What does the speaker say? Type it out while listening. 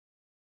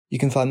You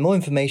can find more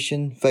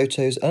information,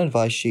 photos and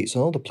advice sheets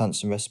on all the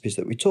plants and recipes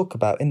that we talk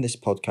about in this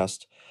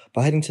podcast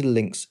by heading to the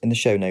links in the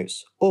show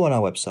notes or on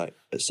our website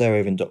at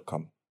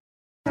sarahraven.com.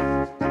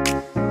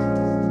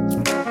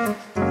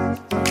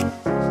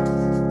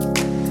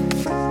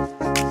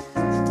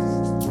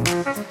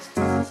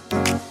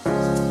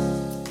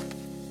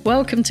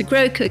 Welcome to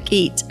Grow, Cook,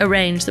 Eat,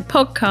 Arrange, the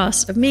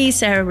podcast of me,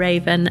 Sarah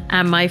Raven,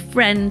 and my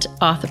friend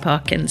Arthur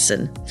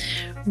Parkinson.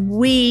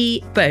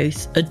 We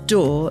both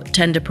adore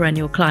tender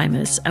perennial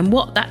climbers, and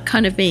what that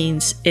kind of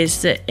means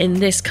is that in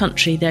this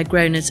country they're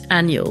grown as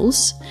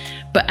annuals,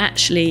 but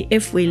actually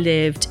if we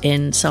lived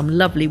in some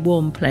lovely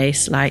warm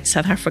place like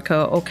South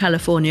Africa or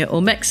California or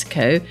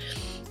Mexico,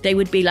 they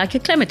would be like a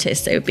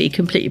clematis. They would be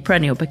completely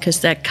perennial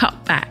because they're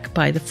cut back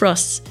by the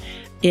frosts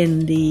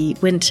in the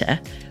winter,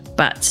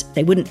 but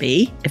they wouldn't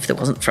be if there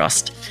wasn't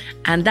frost.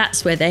 And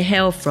that's where they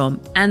hail from.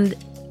 And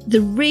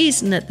the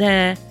reason that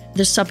they're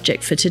the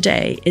subject for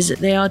today is that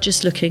they are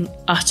just looking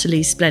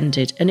utterly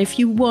splendid. And if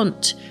you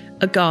want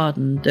a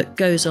garden that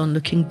goes on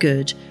looking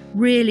good,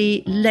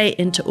 really late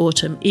into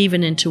autumn,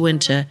 even into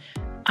winter,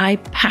 I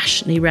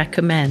passionately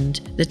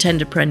recommend the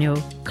Tender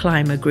Perennial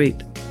Climber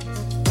group.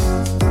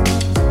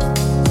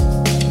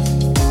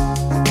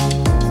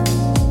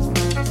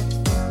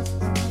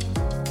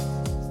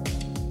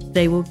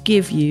 They will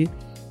give you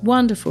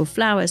wonderful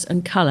flowers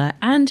and colour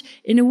and,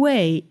 in a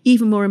way,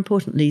 even more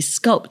importantly,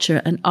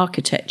 sculpture and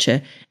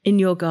architecture in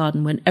your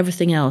garden when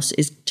everything else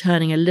is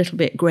turning a little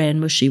bit grey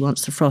and mushy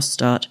once the frosts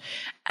start.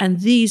 And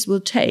these will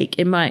take,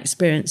 in my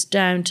experience,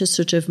 down to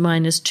sort of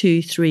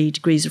 -2-3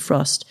 degrees of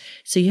frost.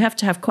 So you have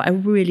to have quite a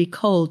really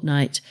cold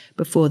night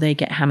before they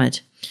get hammered.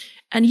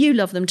 And you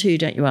love them too,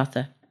 don't you,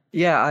 Arthur?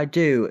 Yeah, I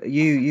do.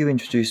 You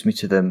introduced me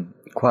to them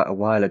quite a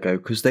while ago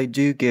because they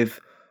do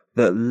give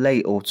the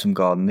late autumn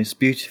garden this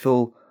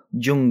beautiful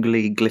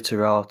jungly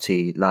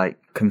glitterati like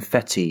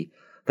confetti.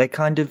 They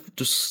kind of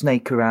just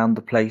snake around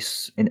the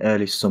place in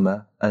early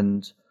summer,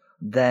 and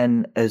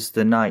then as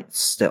the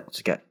nights start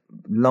to get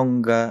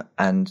longer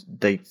and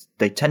they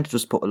tend to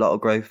just put a lot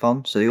of growth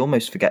on, so they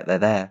almost forget they're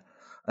there,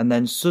 and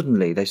then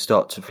suddenly they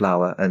start to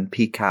flower and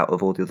peek out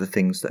of all the other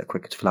things that are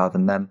quicker to flower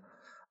than them.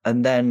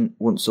 And then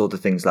once all the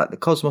things like the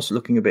cosmos are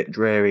looking a bit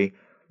dreary,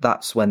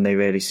 that's when they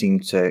really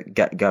seem to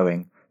get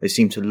going. They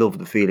seem to love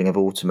the feeling of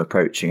autumn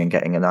approaching and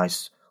getting a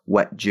nice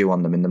wet dew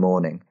on them in the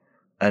morning.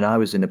 And I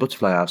was in a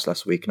butterfly house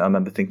last week and I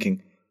remember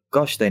thinking,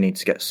 gosh, they need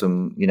to get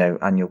some,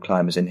 annual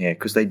climbers in here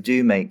because they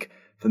do make,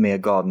 for me, a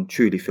garden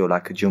truly feel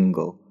like a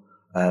jungle.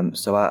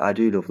 So I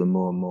do love them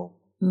more and more.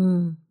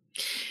 Mm.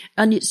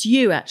 And it's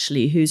you,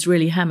 actually, who's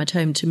really hammered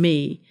home to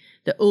me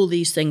that all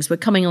these things were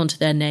coming onto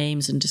their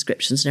names and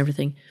descriptions and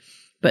everything.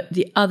 But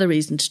the other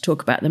reason to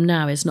talk about them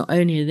now is not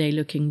only are they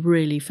looking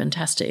really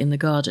fantastic in the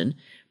garden,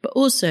 but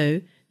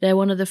also they're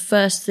one of the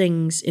first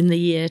things in the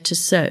year to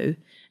sow.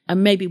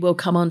 And maybe we'll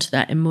come on to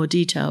that in more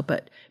detail,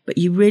 but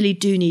you really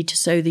do need to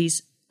sow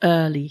these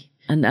early,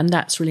 and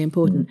that's really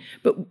important.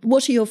 But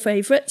what are your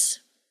favourites?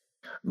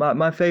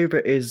 My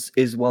favourite is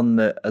one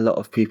that a lot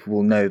of people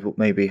will know but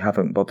maybe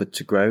haven't bothered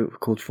to grow,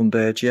 called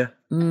Thunbergia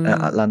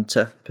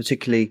Atlanta,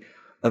 particularly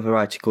a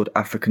variety called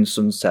African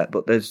Sunset.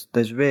 But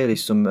there's really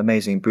some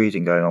amazing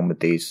breeding going on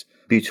with these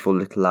beautiful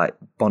little like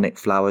bonnet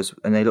flowers,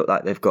 and they look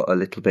like they've got a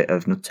little bit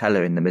of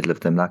Nutella in the middle of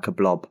them, like a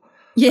blob.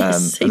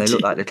 Yes, and they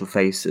look like little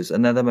faces,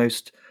 and they're the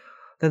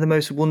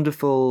most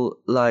wonderful,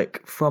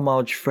 like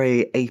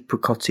fromage-free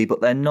apricotty, but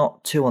they're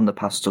not too on the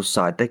pastel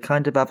side. They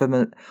kind of have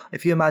them.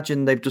 If you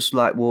imagine they've just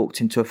like walked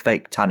into a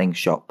fake tanning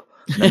shop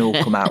and then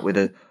all come out with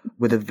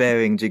a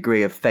varying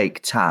degree of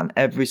fake tan.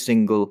 Every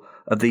single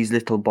of these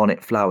little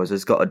bonnet flowers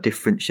has got a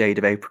different shade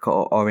of apricot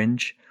or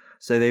orange.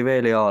 So they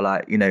really are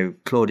like,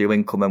 Claudia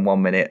Winkleman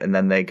 1 minute and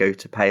then they go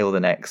to pale the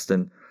next.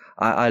 And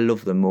I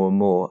love them more and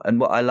more. And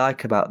what I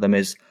like about them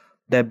is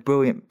they're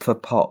brilliant for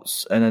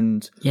pots.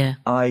 And yeah,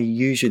 I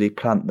usually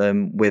plant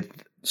them with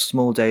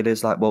small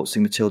dahlias like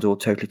Waltzing Matilda or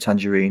Totally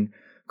Tangerine,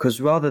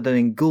 because rather than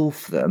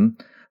engulf them,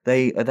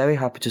 they are very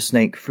happy to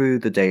snake through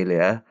the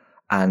dahlia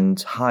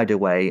and hide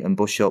away and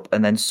bush up.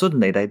 And then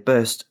suddenly they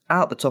burst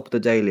out the top of the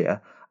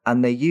dahlia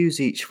and they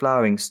use each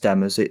flowering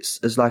stem as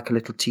like a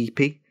little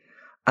teepee.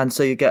 And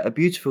so you get a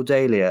beautiful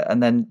dahlia,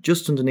 and then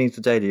just underneath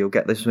the dahlia, you'll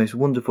get this most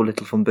wonderful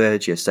little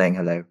Thunbergia saying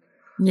hello.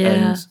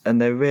 Yeah.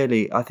 And they're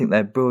really, I think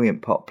they're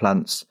brilliant pot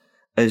plants.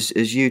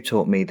 As you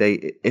taught me,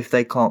 if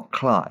they can't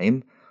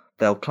climb,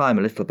 they'll climb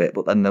a little bit,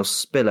 but then they'll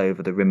spill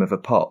over the rim of a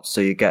pot. So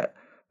you get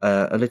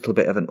a little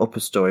bit of an upper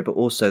story, but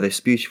also this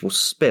beautiful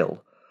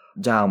spill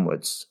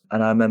downwards.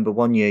 And I remember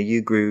one year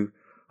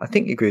I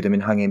think you grew them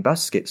in hanging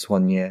baskets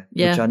one year,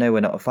 which I know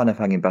we're not a fan of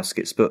hanging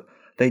baskets, but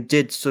they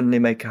did suddenly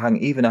make a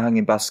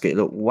hanging basket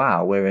look,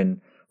 wow, we're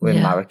in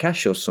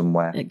Marrakesh or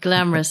somewhere.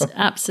 Glamorous,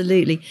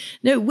 absolutely.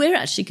 No, we're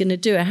actually going to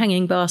do a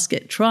hanging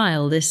basket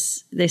trial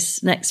this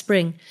next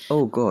spring.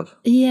 Oh, God.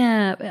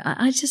 Yeah,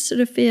 I just sort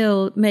of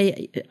feel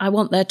I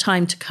want their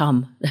time to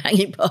come. The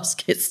hanging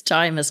basket's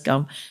time has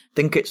come. I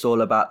think it's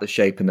all about the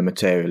shape and the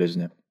material,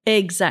 isn't it?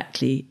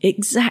 Exactly.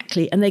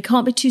 And they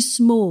can't be too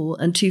small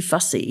and too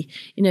fussy.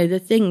 You know, the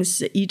things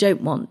that you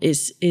don't want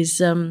is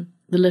the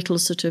little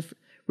sort of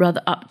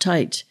rather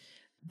uptight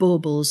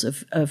baubles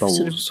of Bowls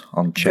sort of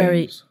on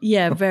chains.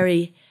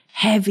 very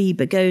heavy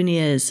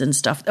begonias and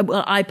stuff.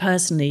 Well, I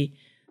personally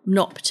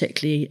not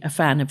particularly a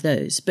fan of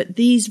those, but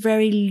these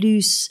very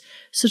loose,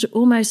 sort of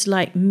almost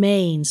like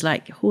manes,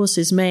 like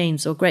horses'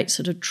 manes, or great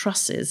sort of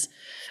trusses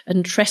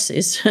and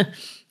tresses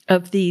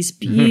of these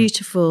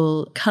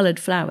beautiful coloured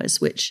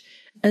flowers, which,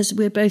 as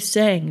we're both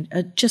saying,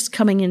 are just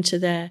coming into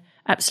their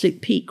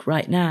absolute peak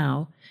right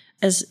now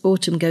as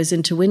autumn goes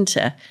into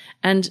winter.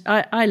 And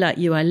I like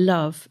you, I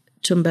love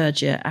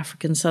Thunbergia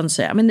African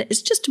Sunset. I mean,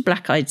 it's just a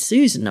black-eyed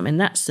Susan. I mean,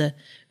 that's the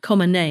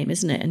common name,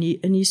 isn't it?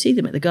 And you see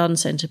them at the garden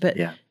centre, but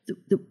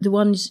the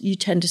ones you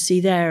tend to see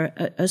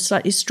there are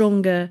slightly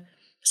stronger,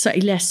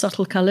 slightly less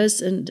subtle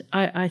colours. And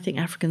I think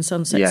African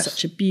Sunset is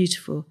such a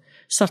beautiful,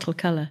 subtle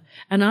colour.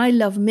 And I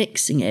love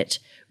mixing it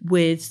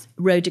with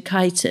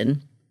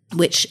rhodochyton,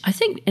 which I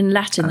think in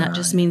Latin that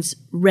just means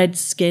red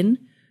skin,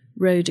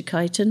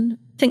 rhodochyton.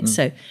 I think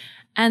so.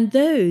 And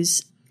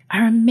those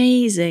are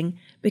amazing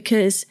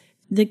because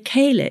the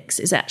calyx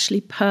is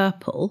actually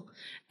purple,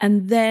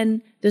 and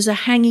then there's a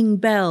hanging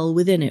bell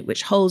within it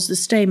which holds the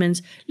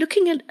stamens,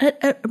 looking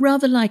at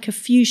rather like a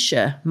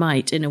fuchsia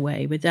might in a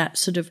way, with that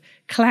sort of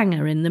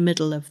clangor in the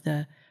middle of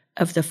the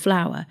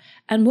flower.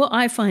 And what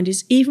I find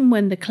is even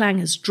when the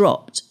clangor's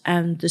dropped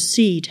and the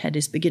seed head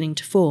is beginning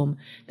to form,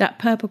 that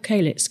purple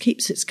calyx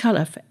keeps its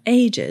colour for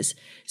ages.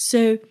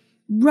 So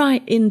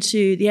right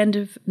into the end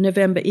of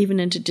November, even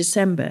into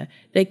December,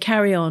 they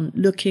carry on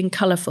looking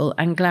colourful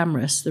and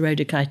glamorous, the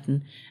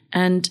rhodochyton.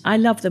 And I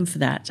love them for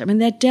that. I mean,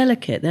 they're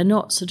delicate. They're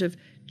not sort of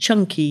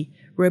chunky,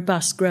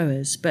 robust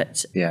growers,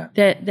 but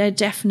they're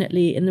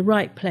definitely in the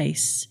right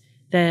place.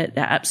 They're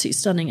absolutely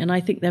stunning. And I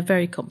think they're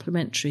very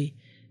complementary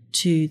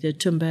to the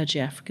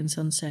Thunbergia African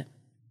Sunset.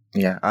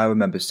 Yeah, I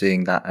remember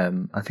seeing that.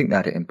 I think they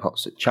had it in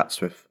pots at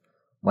Chatsworth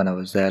when I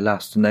was there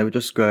last, and they were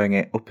just growing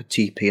it up a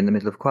teepee in the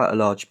middle of quite a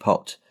large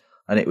pot,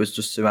 and it was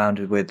just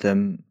surrounded with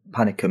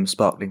Panicum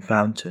sparkling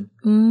fountain,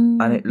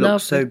 and it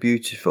looked so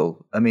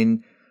beautiful. I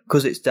mean,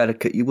 because it's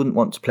delicate, you wouldn't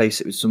want to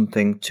place it with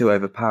something too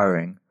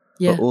overpowering.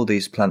 Yeah. But all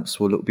these plants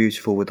will look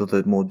beautiful with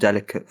other more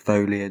delicate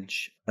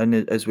foliage. And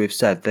as we've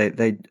said,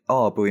 they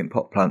are brilliant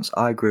pot plants.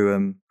 I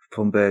grew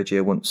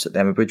Thunbergia once at the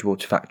Emma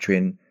Bridgewater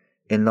factory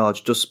in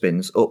large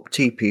dustbins up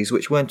teepees,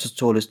 which weren't as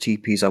tall as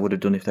teepees I would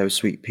have done if they were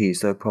sweet peas.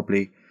 They were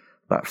probably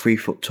about 3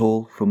 foot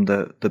tall from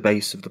the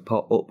base of the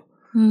pot up.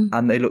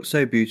 And they looked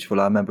so beautiful.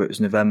 I remember it was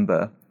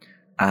November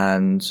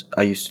and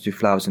I used to do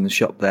flowers in the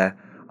shop there.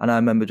 And I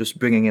remember just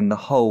bringing in the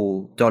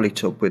whole dolly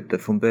tub with the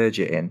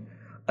Thunbergia in.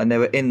 And they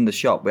were in the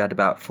shop. We had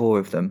about 4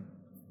 of them.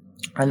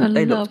 And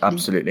they looked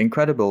absolutely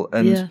incredible.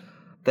 And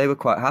they were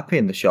quite happy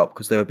in the shop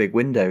because they were big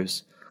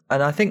windows.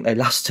 And I think they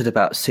lasted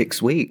about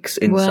 6 weeks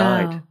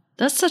inside. Wow,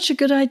 that's such a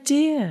good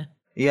idea.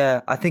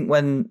 Yeah, I think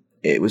when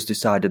it was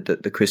decided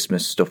that the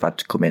Christmas stuff had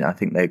to come in, I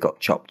think they got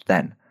chopped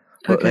then.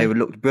 But they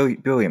looked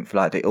brilliant for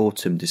like the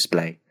autumn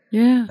display.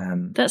 Yeah,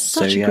 that's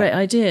such a great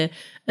idea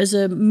as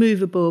a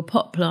movable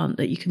pot plant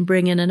that you can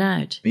bring in and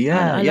out.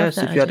 Yeah, yes.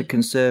 If you had a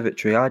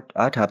conservatory,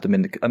 I'd have them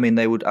in the. I mean,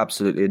 they would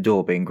absolutely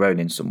adore being grown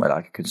in somewhere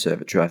like a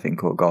conservatory, I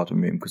think, or a garden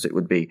room, because it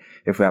would be,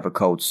 if we have a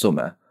cold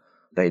summer,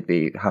 they'd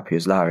be happy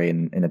as Larry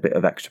in a bit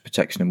of extra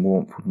protection and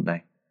warmth, wouldn't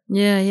they?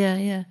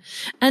 Yeah.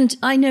 And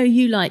I know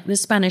you like the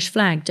Spanish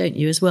flag, don't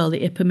you, as well,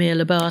 the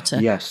Ipomoea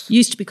lobata? Yes.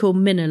 Used to be called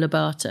Minna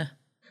lobata.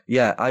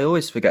 Yeah, I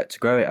always forget to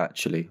grow it,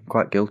 actually. I'm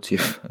quite guilty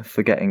of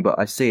forgetting, but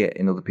I see it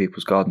in other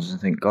people's gardens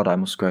and think, God, I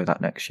must grow that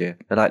next year.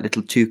 They're like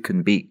little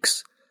toucan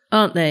beaks.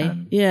 Aren't they?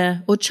 Yeah.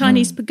 Or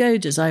Chinese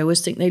pagodas, I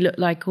always think they look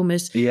like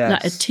almost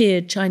like a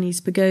tiered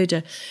Chinese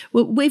pagoda.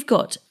 Well, we've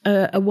got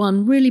a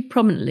one really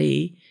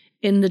prominently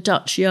in the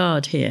Dutch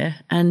yard here,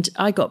 and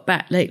I got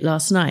back late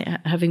last night,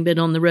 having been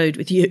on the road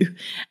with you,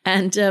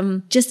 and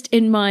just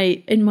in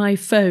my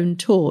phone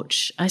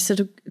torch, I sort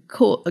of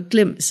caught a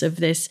glimpse of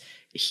this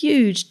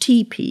huge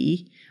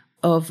teepee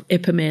of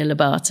Ipomoea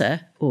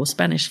lobata, or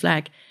Spanish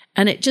flag,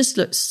 and it just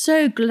looks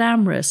so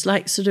glamorous,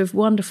 like sort of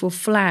wonderful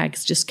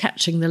flags just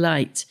catching the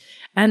light.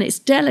 And it's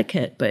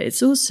delicate, but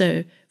it's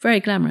also very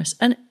glamorous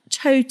and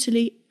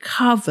totally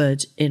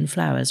covered in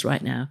flowers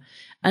right now,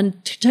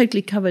 and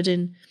totally covered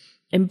in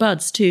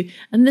buds too.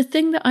 And the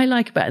thing that I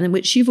like about them,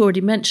 which you've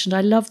already mentioned,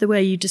 I love the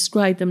way you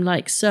describe them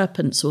like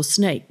serpents or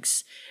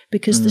snakes,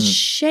 because the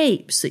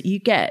shapes that you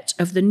get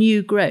of the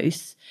new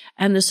growth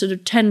and the sort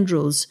of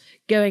tendrils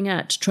going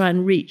out to try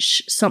and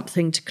reach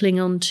something to cling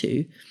on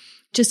to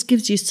just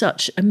gives you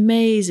such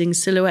amazing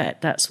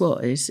silhouette. That's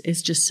what is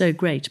just so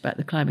great about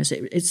the climbers.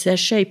 It's their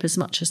shape as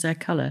much as their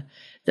colour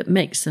that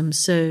makes them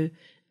so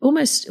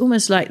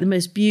almost like the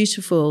most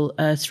beautiful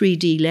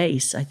 3D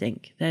lace, I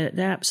think. They're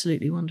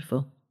absolutely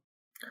wonderful.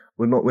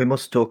 We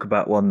must talk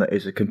about one that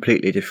is a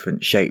completely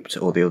different shape to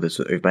all the others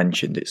that we've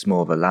mentioned. It's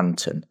more of a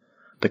lantern,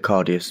 the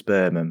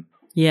Cardiospermum.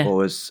 Yeah.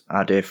 Or as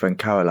our dear friend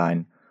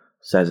Caroline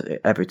says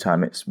every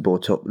time it's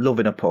brought up, love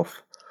in a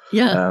puff.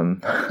 Yeah,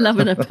 love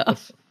in a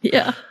puff.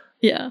 Yeah.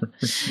 Yeah,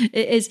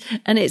 it is.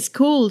 And it's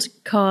called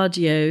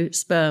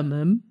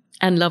cardiospermum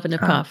and love in a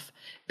puff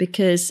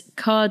because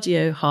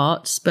cardio,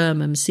 heart,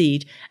 spermum,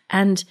 seed.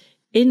 And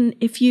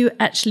if you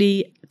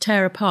actually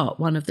tear apart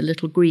one of the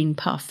little green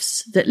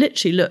puffs that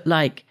literally look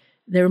like,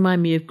 they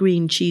remind me of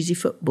green cheesy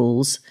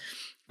footballs,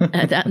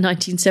 that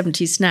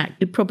 1970s snack,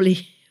 it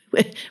probably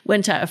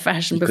went out of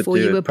fashion before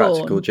you were born. You could do a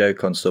practical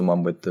joke on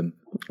someone with them,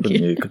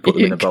 couldn't you? You could put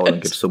them in a bowl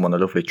and give someone a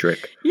lovely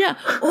trick. Yeah.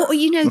 Or,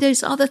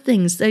 those other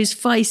things, those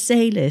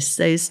Physalis,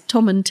 those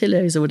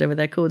Tomentillos or whatever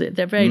they're called.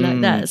 They're very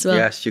like that as well.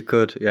 Yes, you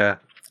could, yeah.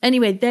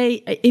 Anyway,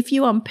 if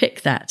you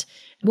unpick that,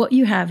 what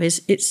you have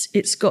is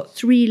it's got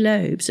 3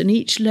 lobes, and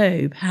each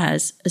lobe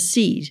has a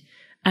seed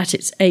at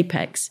its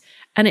apex,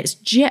 and it's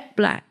jet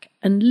black,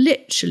 and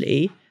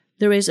literally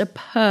there is a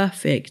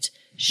perfect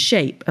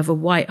shape of a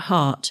white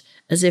heart,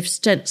 as if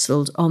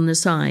stenciled on the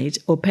side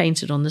or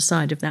painted on the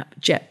side of that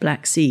jet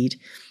black seed.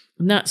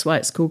 And that's why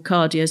it's called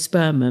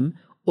cardiospermum,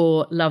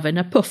 or love in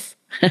a puff.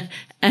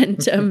 and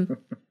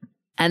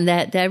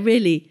they're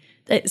really,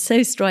 it's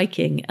so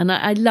striking. And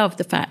I love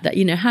the fact that,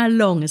 how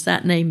long has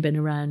that name been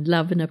around?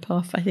 Love in a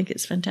puff. I think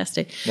it's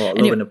fantastic. What,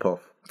 love in a puff?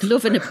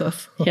 Love in a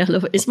puff. Yeah,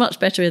 love it. It's much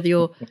better with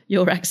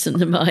your accent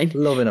than mine.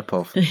 Love in a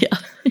puff. Yeah.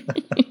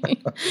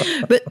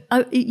 But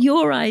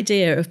your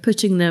idea of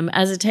putting them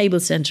as a table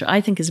centre,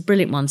 I think, is a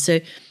brilliant one. So,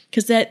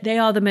 because they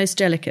are the most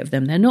delicate of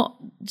them. They're not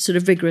sort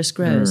of vigorous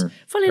growers.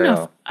 Funnily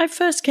enough, I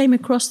first came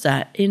across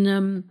that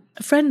in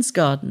a friend's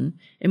garden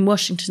in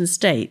Washington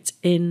State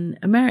in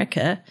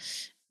America.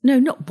 No,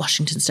 not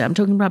Washington State. I'm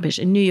talking rubbish.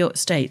 In New York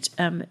State,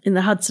 in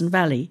the Hudson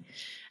Valley.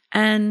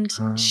 And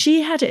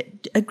she had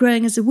it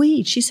growing as a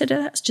weed. She said,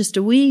 "Oh, that's just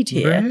a weed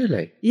here."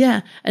 Really?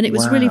 Yeah, and it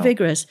was really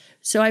vigorous.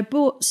 So I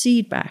bought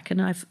seed back,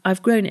 and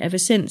I've grown it ever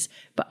since.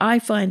 But I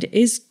find it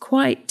is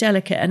quite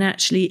delicate, and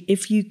actually,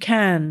 if you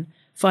can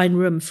find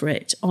room for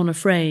it on a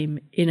frame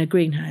in a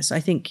greenhouse,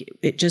 I think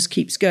it just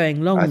keeps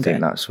going longer. I think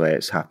that's where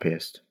it's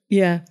happiest.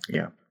 Yeah.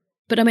 Yeah.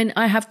 But I mean,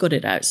 I have got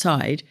it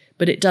outside,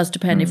 but it does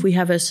depend. If we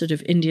have a sort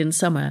of Indian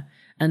summer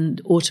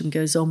and autumn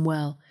goes on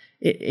well,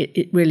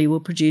 it really will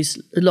produce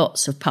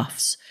lots of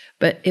puffs.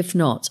 But if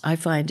not, I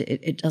find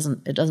it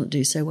doesn't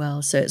do so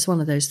well. So it's one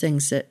of those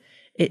things that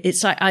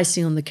it's like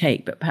icing on the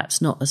cake, but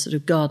perhaps not a sort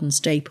of garden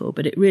staple.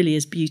 But it really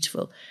is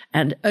beautiful,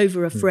 and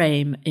over a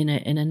frame in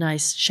a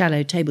nice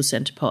shallow table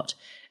centre pot,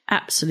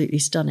 absolutely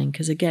stunning.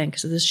 Because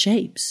of the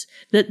shapes,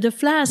 the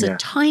flowers are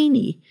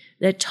tiny.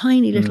 They're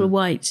tiny little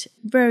white,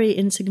 very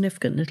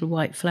insignificant little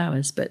white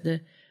flowers, but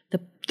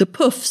the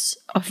puffs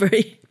are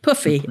very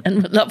puffy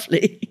and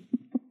lovely.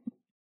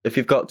 If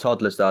you've got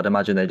toddlers, I'd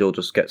imagine they'd all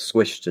just get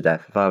squished to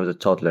death. If I was a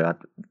toddler, I'd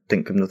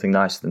think of nothing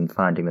nicer than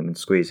finding them and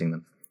squeezing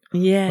them.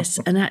 Yes,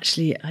 and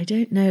actually, I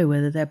don't know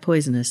whether they're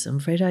poisonous. I'm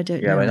afraid I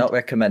don't know. Yeah, we're not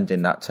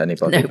recommending that to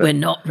anybody. No, we're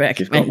not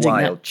recommending that. If you've got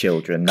wild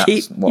children,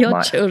 that's Keep what your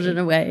might children happen.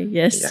 away,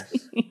 yes.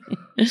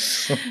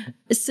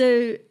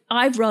 So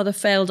I've rather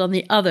failed on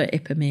the other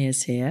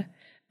Ipomoeas here.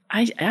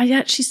 I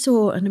actually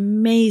saw an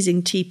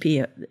amazing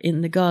teepee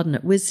in the garden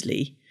at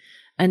Wisley,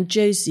 and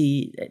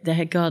Josie, the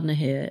head gardener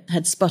here,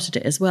 had spotted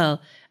it as well.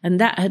 And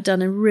that had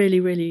done a really,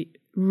 really,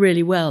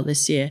 really well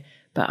this year.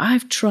 But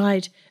I've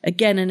tried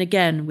again and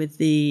again with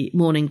the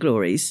Morning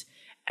Glories,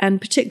 and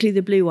particularly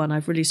the blue one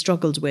I've really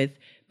struggled with.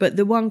 But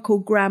the one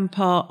called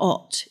Grandpa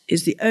Ott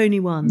is the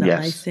only one that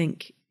I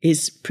think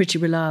is pretty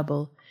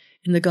reliable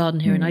in the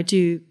garden here. And I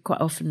do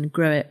quite often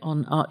grow it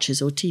on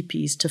arches or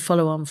teepees to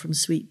follow on from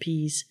sweet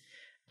peas.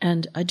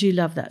 And I do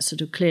love that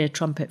sort of clear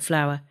trumpet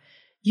flower.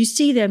 You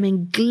see them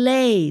in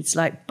glades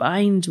like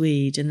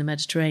bindweed in the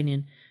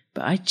Mediterranean,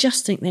 but I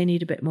just think they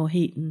need a bit more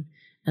heat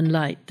and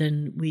light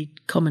than we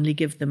commonly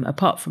give them,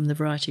 apart from the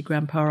variety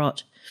Grandpa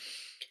Ott.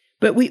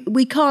 But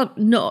we can't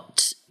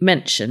not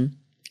mention,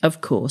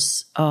 of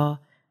course, our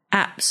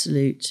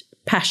absolute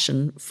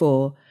passion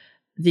for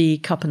the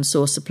cup and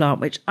saucer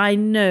plant, which I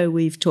know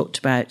we've talked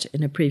about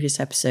in a previous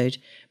episode.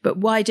 But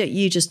why don't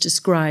you just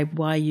describe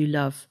why you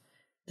love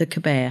the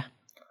Cabea?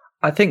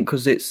 I think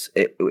because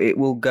it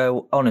will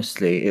go,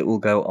 honestly, it will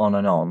go on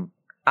and on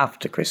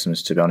after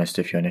Christmas, to be honest,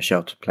 if you're in a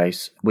sheltered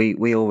place.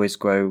 We always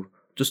grow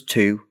just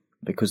 2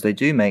 because they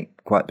do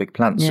make quite big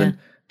plants. Yeah. And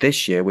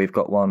this year we've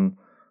got one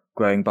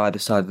growing by the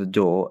side of the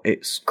door.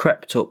 It's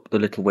crept up the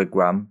little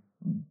wigwam,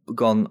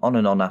 gone on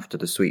and on after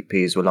the sweet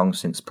peas were long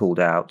since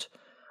pulled out.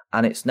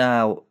 And it's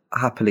now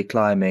happily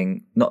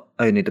climbing not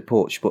only the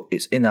porch, but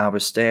it's in our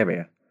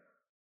wisteria.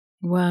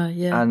 Wow,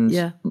 yeah.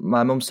 And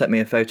my mum sent me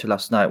a photo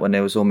last night when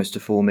there was almost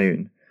a full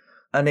moon.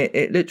 And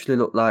it literally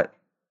looked like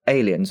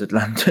aliens had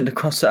landed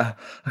across our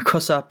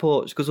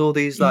porch, because all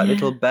these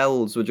little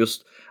bells were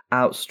just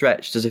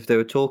outstretched as if they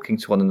were talking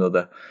to one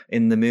another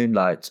in the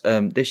moonlight.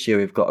 This year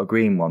we've got a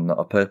green one, not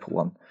a purple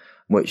one,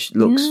 which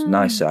looks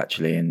nicer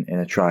actually in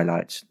a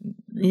twilight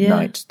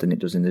night than it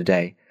does in the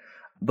day.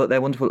 But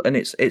they're wonderful, and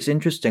it's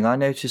interesting. I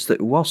noticed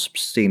that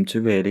wasps seem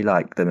to really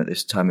like them at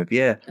this time of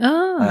year,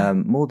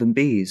 more than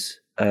bees.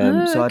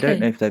 So I don't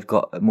know if they've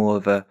got more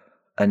of a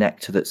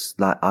nectar that's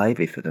like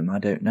ivy for them. I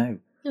don't know.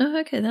 Oh,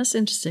 okay, that's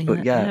interesting.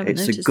 But yeah,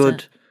 it's a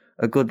good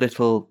a good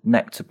little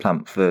nectar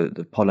plant for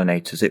the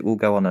pollinators. It will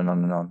go on and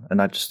on and on.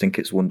 And I just think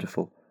it's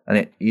wonderful. And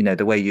it,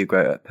 the way you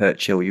grow it at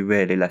Perch Hill, you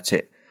really let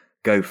it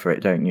go for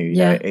it, don't you?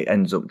 Yeah. It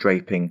ends up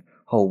draping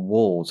whole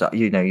walls.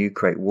 You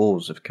create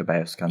walls of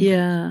Cabeus candy.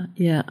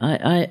 Yeah.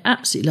 I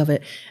absolutely love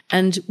it.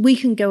 And we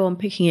can go on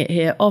picking it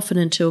here often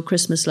until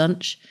Christmas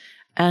lunch.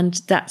 And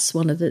that's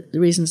one of the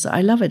reasons that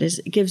I love it, is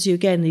it gives you,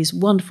 again, these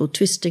wonderful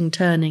twisting,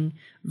 turning,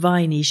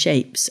 viney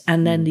shapes,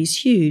 and then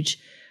these huge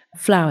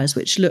flowers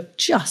which look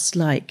just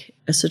like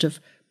a sort of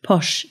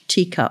posh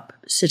teacup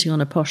sitting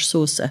on a posh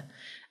saucer.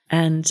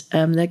 And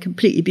they're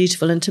completely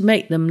beautiful. And to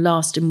make them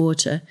last in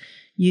water,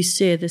 you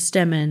sear the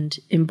stem end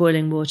in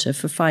boiling water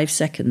for 5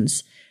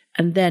 seconds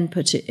and then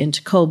put it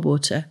into cold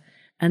water.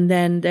 And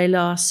then they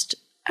last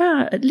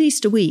at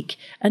least a week.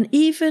 And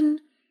even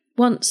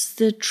once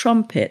the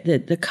trumpet,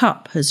 the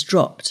cup has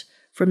dropped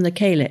from the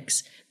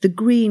calyx, the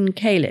green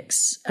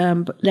calyx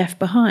left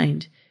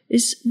behind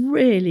is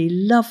really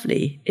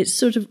lovely. It's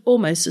sort of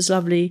almost as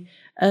lovely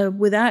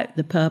without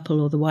the purple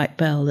or the white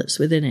bell that's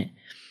within it.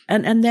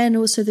 And then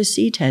also the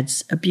seed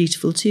heads are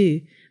beautiful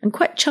too, and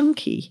quite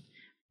chunky.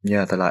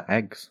 Yeah, they're like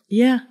eggs.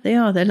 Yeah, they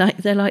are.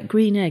 They're like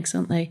green eggs,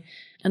 aren't they?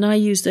 And I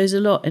use those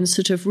a lot in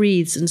sort of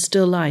wreaths and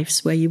still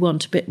lifes where you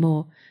want a bit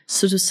more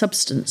sort of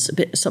substance,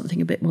 something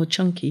a bit more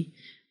chunky.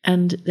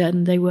 And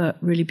then they work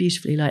really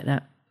beautifully like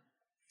that.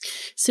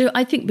 So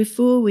I think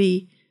before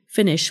we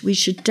finish, we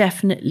should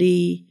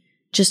definitely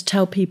just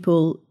tell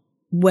people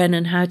when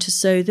and how to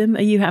sow them.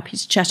 Are you happy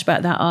to chat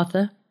about that,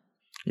 Arthur?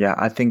 Yeah,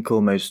 I think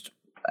almost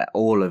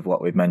all of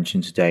what we've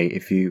mentioned today,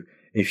 if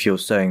you're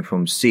sowing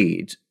from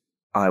seed,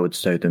 I would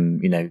sow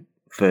them,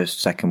 first,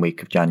 second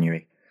week of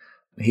January.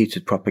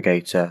 Heated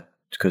propagator,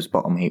 because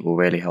bottom heat will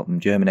really help them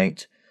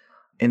germinate.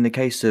 In the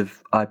case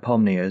of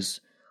Ipomnias,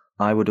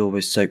 I would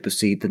always soak the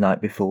seed the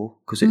night before,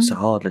 because it's a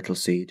hard little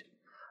seed.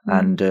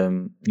 And,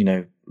 a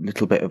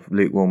little bit of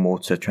lukewarm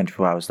water,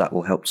 24 hours, that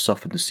will help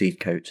soften the seed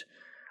coat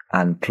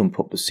and plump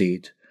up the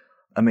seed.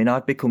 I mean,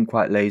 I've become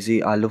quite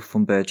lazy. I love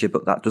Thunbergia,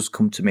 but that does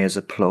come to me as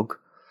a plug.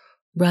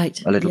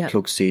 Right. A little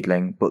plug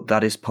seedling, but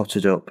that is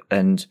potted up.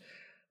 And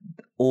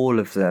all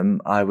of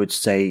them, I would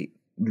say,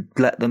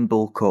 let them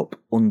bulk up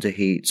under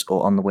heat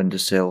or on the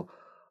windowsill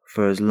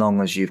for as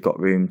long as you've got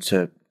room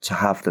to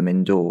have them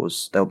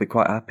indoors. They'll be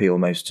quite happy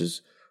almost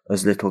as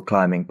little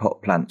climbing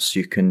pot plants.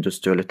 You can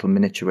just do a little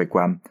miniature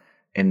wigwam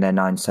in their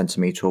 9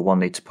 centimetre or 1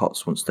 litre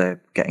pots once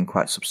they're getting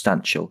quite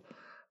substantial.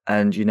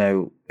 And,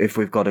 if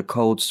we've got a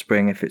cold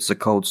spring, if it's a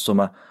cold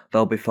summer,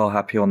 they'll be far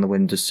happier on the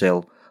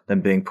windowsill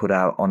than being put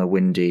out on a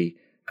windy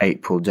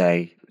April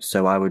day.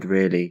 So I would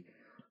really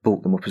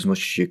bulk them up as much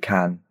as you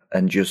can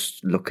and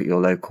just look at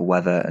your local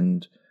weather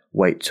and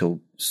wait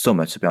till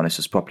summer, to be honest,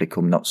 has properly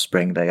come, not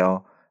spring. They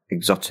are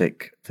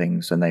exotic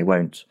things and they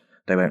won't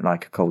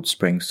like a cold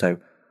spring. So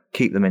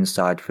keep them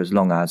inside for as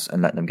long as,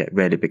 and let them get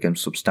really big and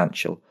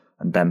substantial,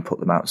 and then put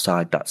them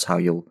outside. That's how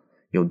you'll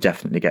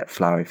definitely get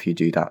flower if you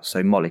do that.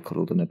 So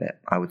mollycoddle them a bit,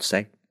 I would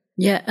say.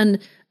 Yeah, and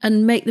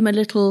make them a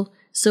little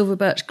silver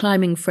birch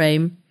climbing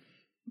frame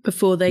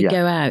before they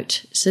go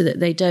out, so that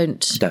they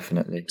don't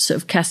definitely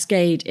sort of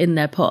cascade in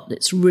their pot.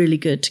 It's really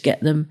good to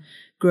get them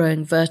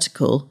growing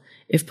vertical,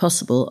 if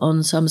possible,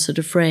 on some sort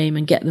of frame,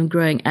 and get them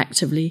growing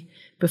actively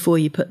before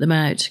you put them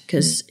out.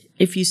 Because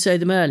if you sow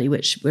them early,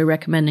 which we're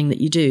recommending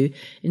that you do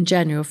in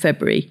January or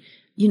February,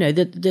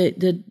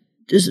 the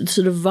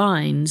sort of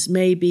vines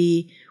may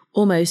be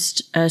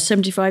almost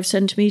 75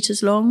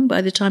 centimetres long by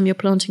the time you're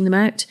planting them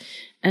out.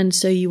 And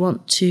so you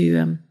want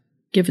to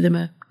give them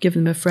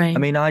a frame. I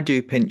mean, I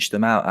do pinch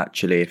them out,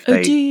 actually, if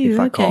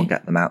I can't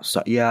get them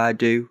outside. Yeah, I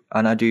do.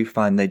 And I do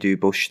find they do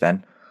bush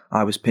then.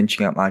 I was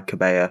pinching out my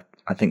Cabea.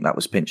 I think that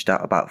was pinched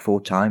out about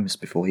 4 times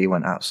before he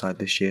went outside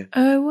this year.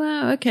 Oh,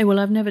 wow. Okay, well,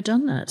 I've never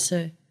done that,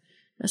 so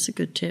that's a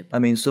good tip. I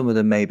mean, some of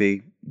them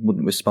maybe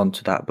wouldn't respond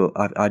to that, but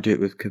I do it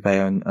with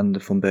Cabea and the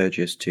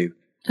Thunbergias too.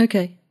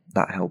 Okay.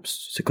 That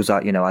helps, because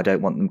I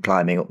don't want them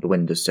climbing up the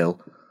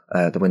windowsill,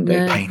 the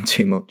window pane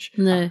too much.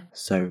 No.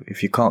 So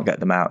if you can't get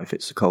them out, if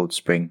it's a cold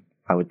spring,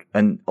 I would,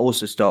 and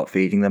also start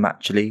feeding them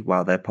actually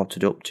while they're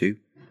potted up too.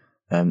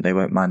 They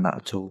won't mind that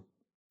at all.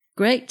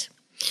 Great.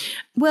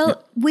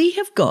 Well, we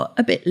have got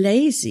a bit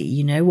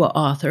lazy,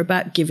 Arthur,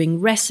 about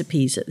giving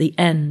recipes at the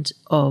end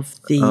of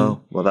the...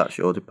 Oh, well, that's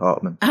your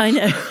department. I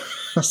know.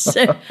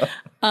 So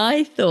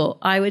I thought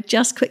I would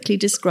just quickly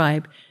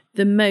describe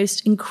the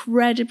most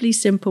incredibly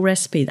simple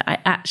recipe that I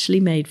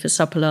actually made for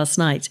supper last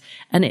night.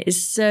 And it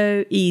is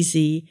so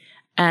easy.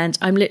 And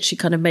I'm literally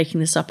kind of making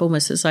this up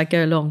almost as I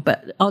go along,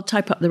 but I'll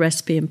type up the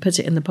recipe and put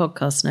it in the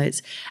podcast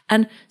notes.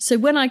 And so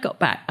when I got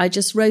back, I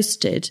just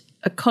roasted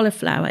a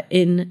cauliflower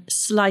in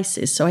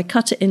slices. So I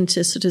cut it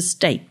into sort of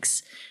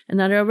steaks, and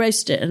then I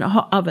roasted it in a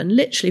hot oven,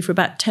 literally for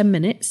about 10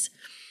 minutes,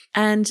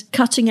 and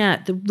cutting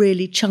out the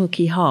really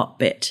chunky heart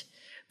bit.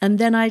 And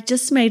then I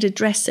just made a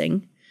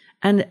dressing,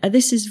 and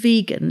this is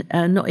vegan,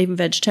 not even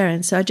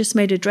vegetarian. So I just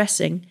made a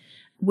dressing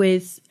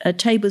with a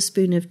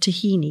tablespoon of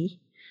tahini,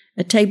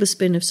 a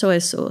tablespoon of soy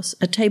sauce,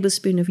 a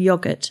tablespoon of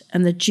yogurt,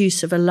 and the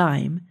juice of a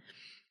lime.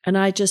 And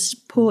I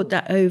just poured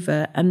that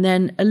over, and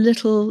then a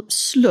little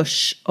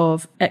slush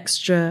of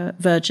extra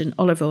virgin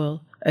olive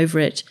oil over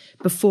it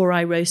before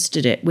I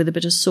roasted it, with a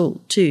bit of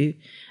salt too.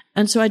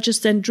 And so I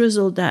just then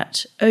drizzled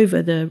that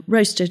over the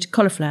roasted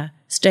cauliflower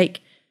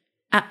steak.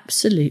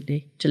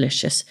 Absolutely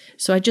delicious.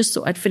 So I just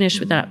thought I'd finish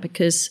with that,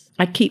 because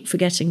I keep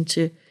forgetting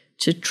to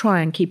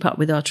try and keep up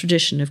with our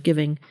tradition of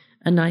giving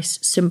a nice,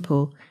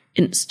 simple,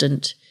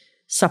 instant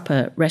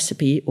supper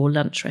recipe or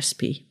lunch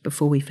recipe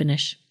before we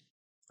finish.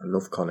 I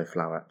love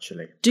cauliflower,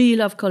 actually. Do you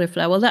love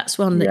cauliflower? Well, that's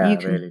one that you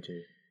can... I really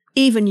do.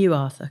 Even you,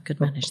 Arthur, could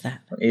manage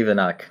that. Even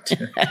I could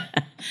do it.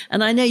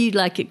 And I know you'd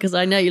like it, because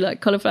I know you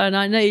like cauliflower and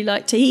I know you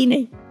like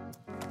tahini.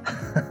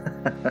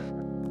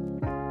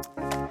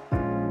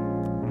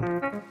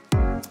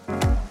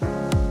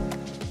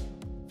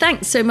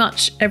 Thanks so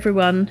much,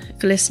 everyone,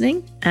 for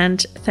listening.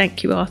 And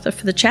thank you, Arthur,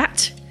 for the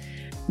chat.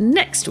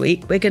 Next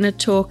week, we're going to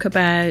talk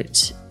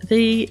about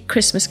the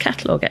Christmas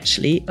catalogue,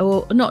 actually,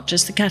 or not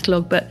just the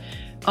catalogue, but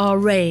our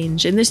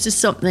range. And this is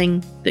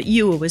something that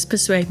you always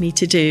persuade me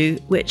to do,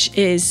 which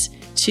is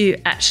to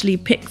actually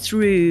pick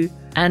through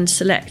and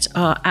select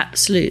our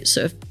absolute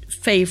sort of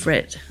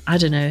favourite,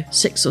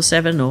 6 or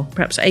 7 or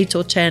perhaps 8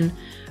 or 10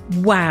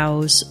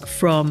 wows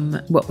from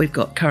what we've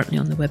got currently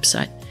on the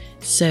website.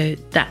 So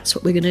that's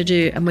what we're going to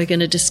do, and we're going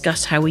to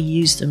discuss how we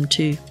use them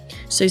too.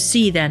 So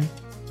see you then.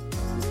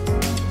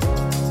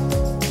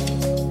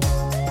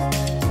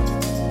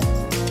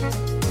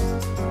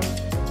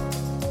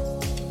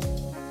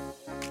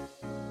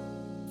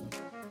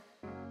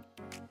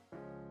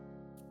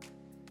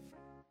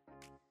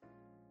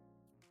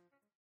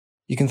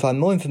 You can find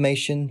more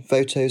information,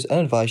 photos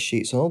and advice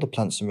sheets on all the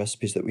plants and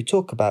recipes that we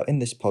talk about in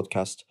this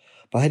podcast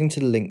by heading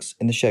to the links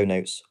in the show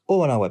notes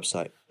or on our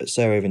website at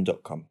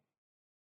sarahraven.com.